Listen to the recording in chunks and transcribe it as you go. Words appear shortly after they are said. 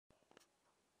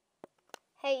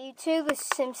Hey YouTube, it's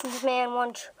Simpsons Man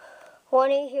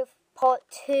 120 here for part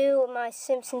 2 of my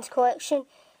Simpsons collection.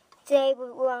 Today we're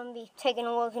going to be taking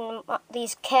a look in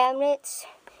these cabinets.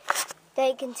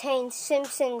 They contain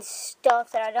Simpsons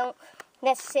stuff that I don't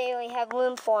necessarily have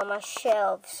room for on my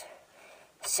shelves.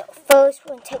 So first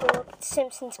we're going to take a look at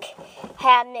Simpsons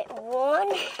cabinet 1.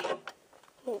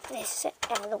 Move this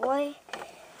out of the way.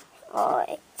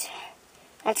 Alright.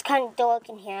 That's kind of dark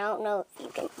in here. I don't know if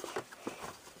you can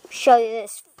show you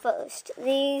this first.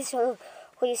 These are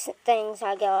recent things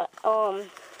I got.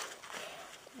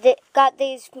 Got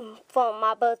these from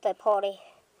my birthday party.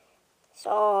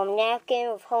 So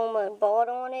napkin with Homer and Bart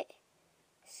on it.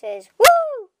 Says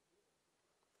woo!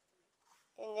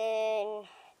 And then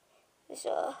there's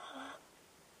a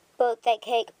birthday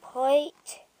cake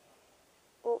plate.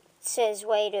 It says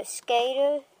Waiter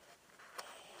Skater.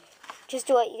 Just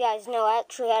to let you guys know, I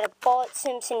actually had a Bart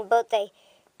Simpson birthday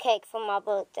cake for my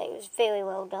birthday. It was very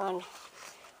well done.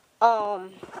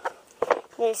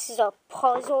 This is a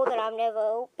puzzle that I've never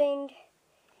opened.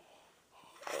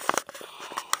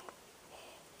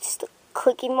 It's the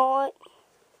Quickie Mart.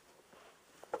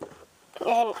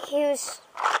 And here's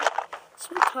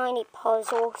some tiny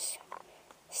puzzles.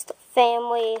 It's the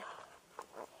family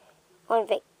on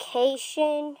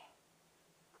vacation.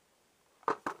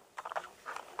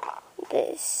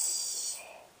 This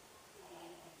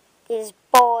is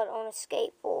Bart on a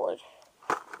skateboard.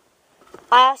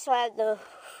 I also have the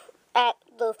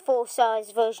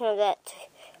full-size version of that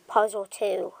puzzle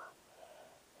too.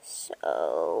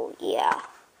 So yeah.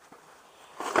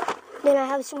 Then I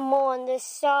have some more on this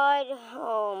side.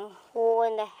 War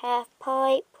in the half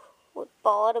pipe with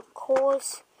Bart, of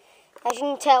course. As you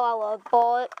can tell, I love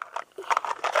Bart.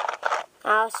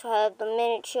 I also have the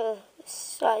miniature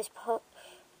size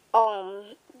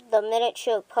the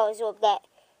miniature puzzle of that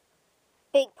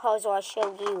big puzzle I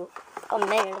showed you a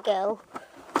minute ago.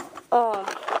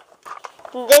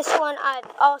 This one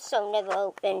I've also never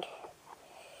opened.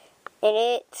 And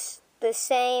it's the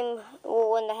same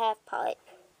War in the half pipe.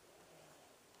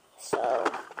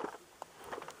 So,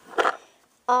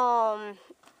 I'm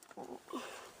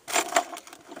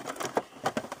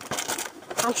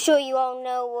sure you all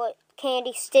know what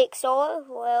candy sticks are.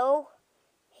 Well,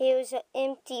 here's an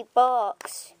empty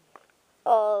box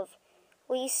of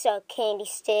Lisa candy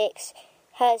sticks.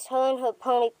 Has her and her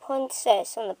pony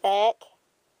princess on the back.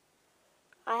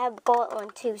 I have bought one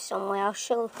too somewhere. I'll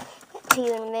show that to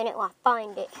you in a minute when I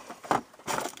find it.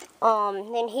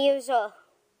 Then here's a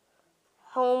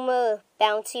Homer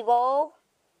bouncy ball.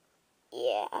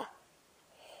 Yeah.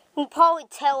 You can probably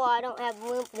tell I don't have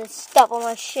room for this stuff on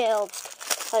my shelves.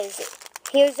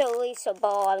 Here's a Lisa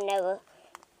ball I've never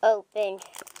opened.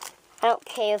 I don't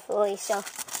care for Lisa.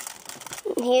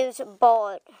 Here's a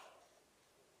Bart.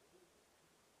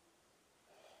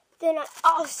 Then I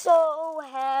also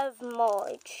have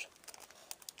Marge.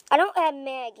 I don't have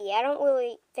Maggie. I don't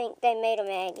really think they made a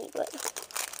Maggie, but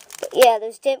yeah,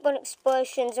 there's different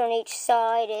expressions on each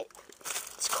side.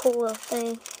 It's a cool little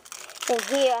thing. And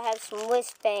here I have some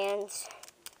wristbands.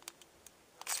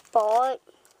 It's Bart,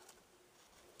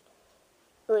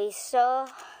 Lisa,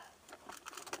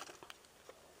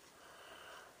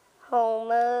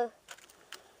 Homer,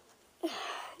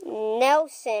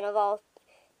 Nelson of all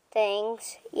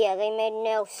things. Yeah, they made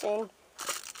Nelson.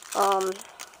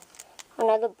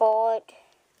 Another Bart.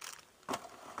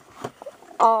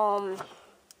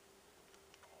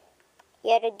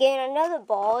 Yet again another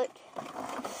Bart.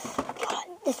 God,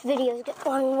 this video's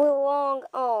going real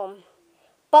long.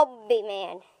 Bumblebee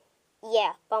Man.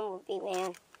 Yeah, Bumblebee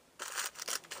Man.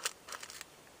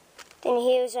 Then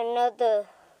here's another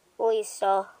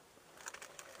Lisa.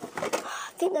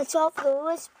 I think that's all for the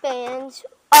wristbands.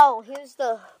 Oh, here's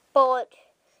the Bart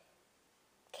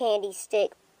candy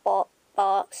stick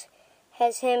box.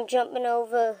 Has him jumping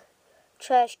over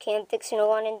trash can, fixing to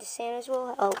run into Santa's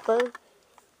little helper.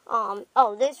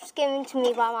 Oh, this was given to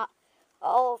me by my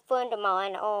old friend of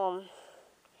mine.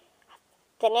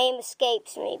 The name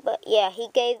escapes me, but yeah, he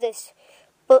gave this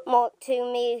bookmark to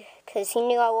me because he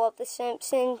knew I loved The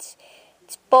Simpsons.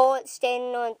 It's Bart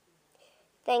standing on a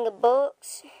thing of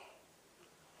books.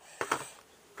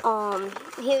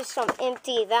 Here's some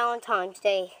empty Valentine's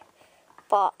Day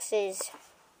boxes.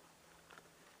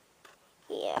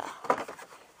 Yeah.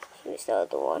 Here's the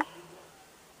other one.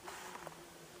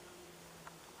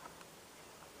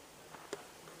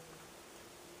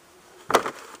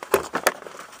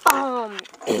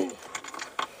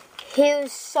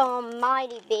 Here's some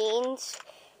Mighty Beans.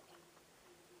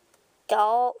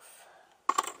 Dolph.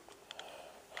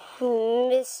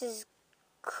 Mrs.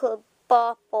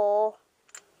 Kabopple.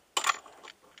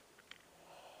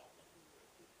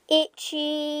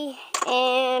 Itchy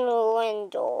and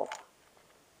Wendell.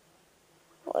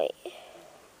 Wait.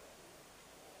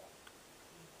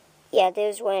 Yeah,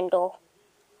 there's Wendell.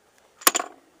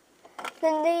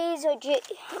 Then these are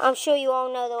I'm sure you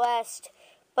all know the last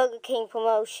Burger King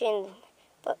promotion,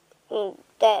 but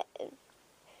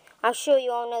I'm sure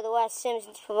you all know the last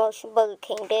Simpsons promotion Burger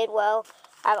King did. Well,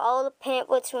 I have all the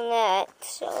pamphlets from that,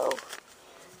 so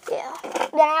yeah.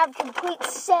 Then I have a complete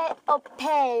set of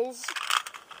Pez.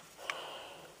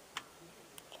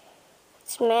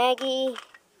 It's Maggie,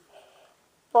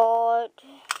 Bart,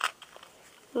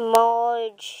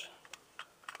 Marge,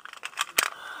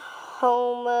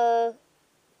 Homer,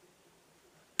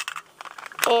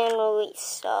 and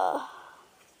Lisa.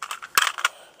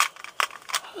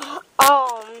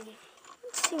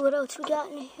 Let's see what else we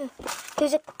got in here.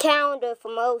 There's a calendar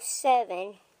from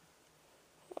 '07.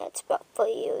 That's about 4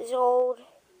 years old.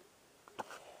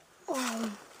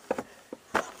 God,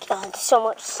 there's so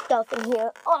much stuff in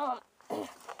here.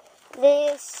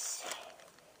 This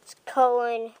is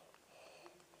coloring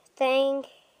thing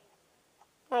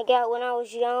I got when I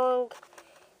was young.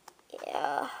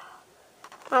 Yeah,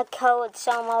 I colored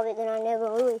some of it, and I never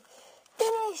really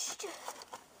finished.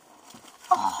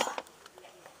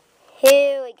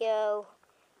 Here we go.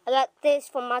 I got this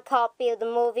from my copy of the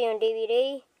movie on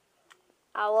DVD.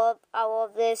 I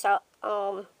love this. I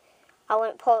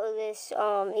went part of this.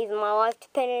 Even my life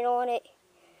depended on it.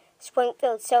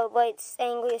 Springfield celebrates the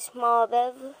angriest mob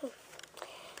ever.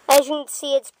 As you can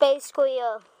see, it's basically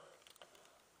a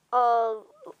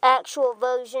actual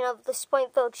version of the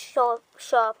Springfield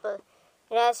shopper.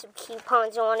 It has some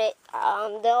coupons on it.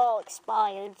 They're all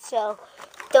expired, so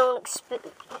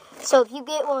so if you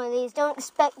get one of these, don't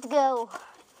expect to go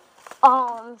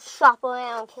shop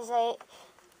around,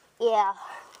 yeah.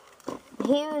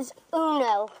 Here's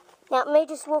Uno. Now it may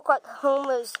just look like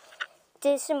Homer's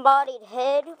disembodied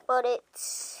head, but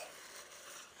it's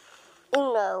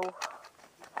Uno.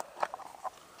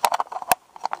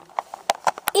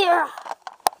 Yeah.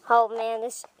 Oh man,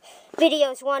 this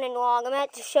video is running long. I'm going to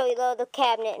have to show you the other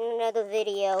cabinet in another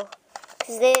video.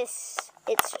 Because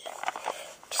it's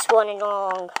just running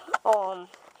long. Oh,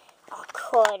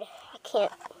 crud. I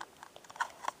can't.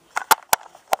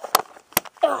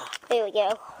 There we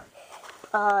go.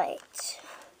 Alright.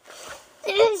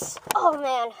 Oh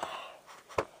man.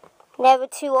 Never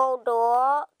Too Old to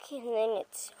Walk. And then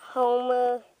it's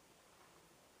Homer.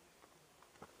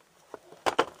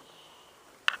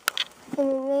 And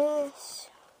then this.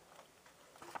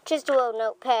 Just a little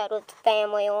notepad with the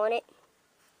family on it.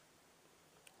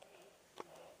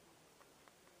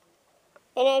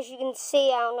 And as you can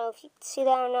see, I don't know if you can see that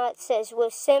or not, it says, "We're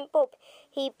simple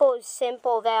people with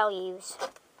simple values."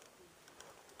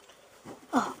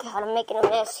 Oh God, I'm making a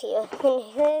mess here. And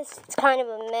it's kind of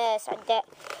a mess. I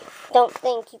don't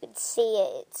think you can see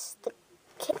it. It's the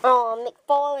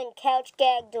McFarlane Couch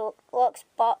Gag Deluxe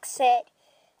box set.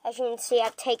 As you can see,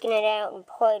 I've taken it out and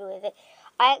played with it.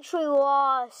 I actually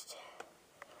lost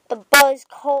the Buzz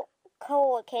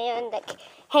Cola can that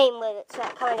came with it, so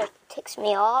that kind of ticks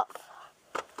me off.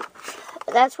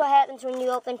 But that's what happens when you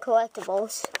open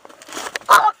collectibles.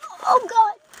 Oh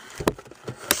God!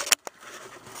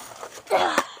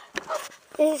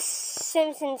 This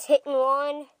Simpsons Hit and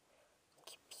Run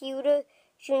computer.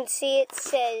 As you can see, it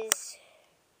says,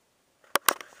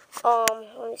 let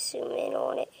me zoom in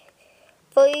on it.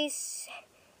 Please,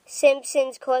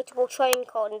 Simpsons collectible trading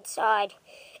card inside.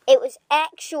 It was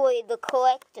actually the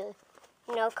collector,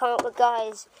 comic book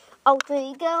guys. Oh, there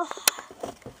you go.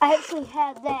 I actually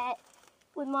had that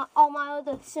with all my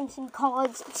other Simpson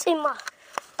cards. It's in my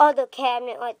other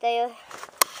cabinet right there.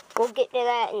 We'll get to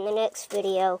that in the next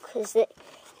video, because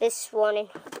this one in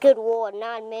good war,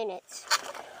 9 minutes.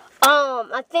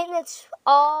 I think that's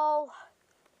all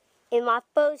in my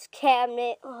first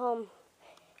cabinet.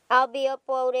 I'll be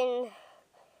uploading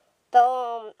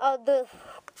the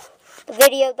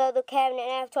video of the other cabinet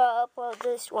after I upload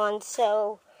this one.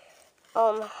 So,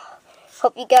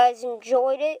 hope you guys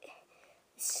enjoyed it.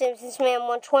 Simpsons Man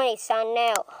 120 signing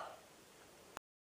out.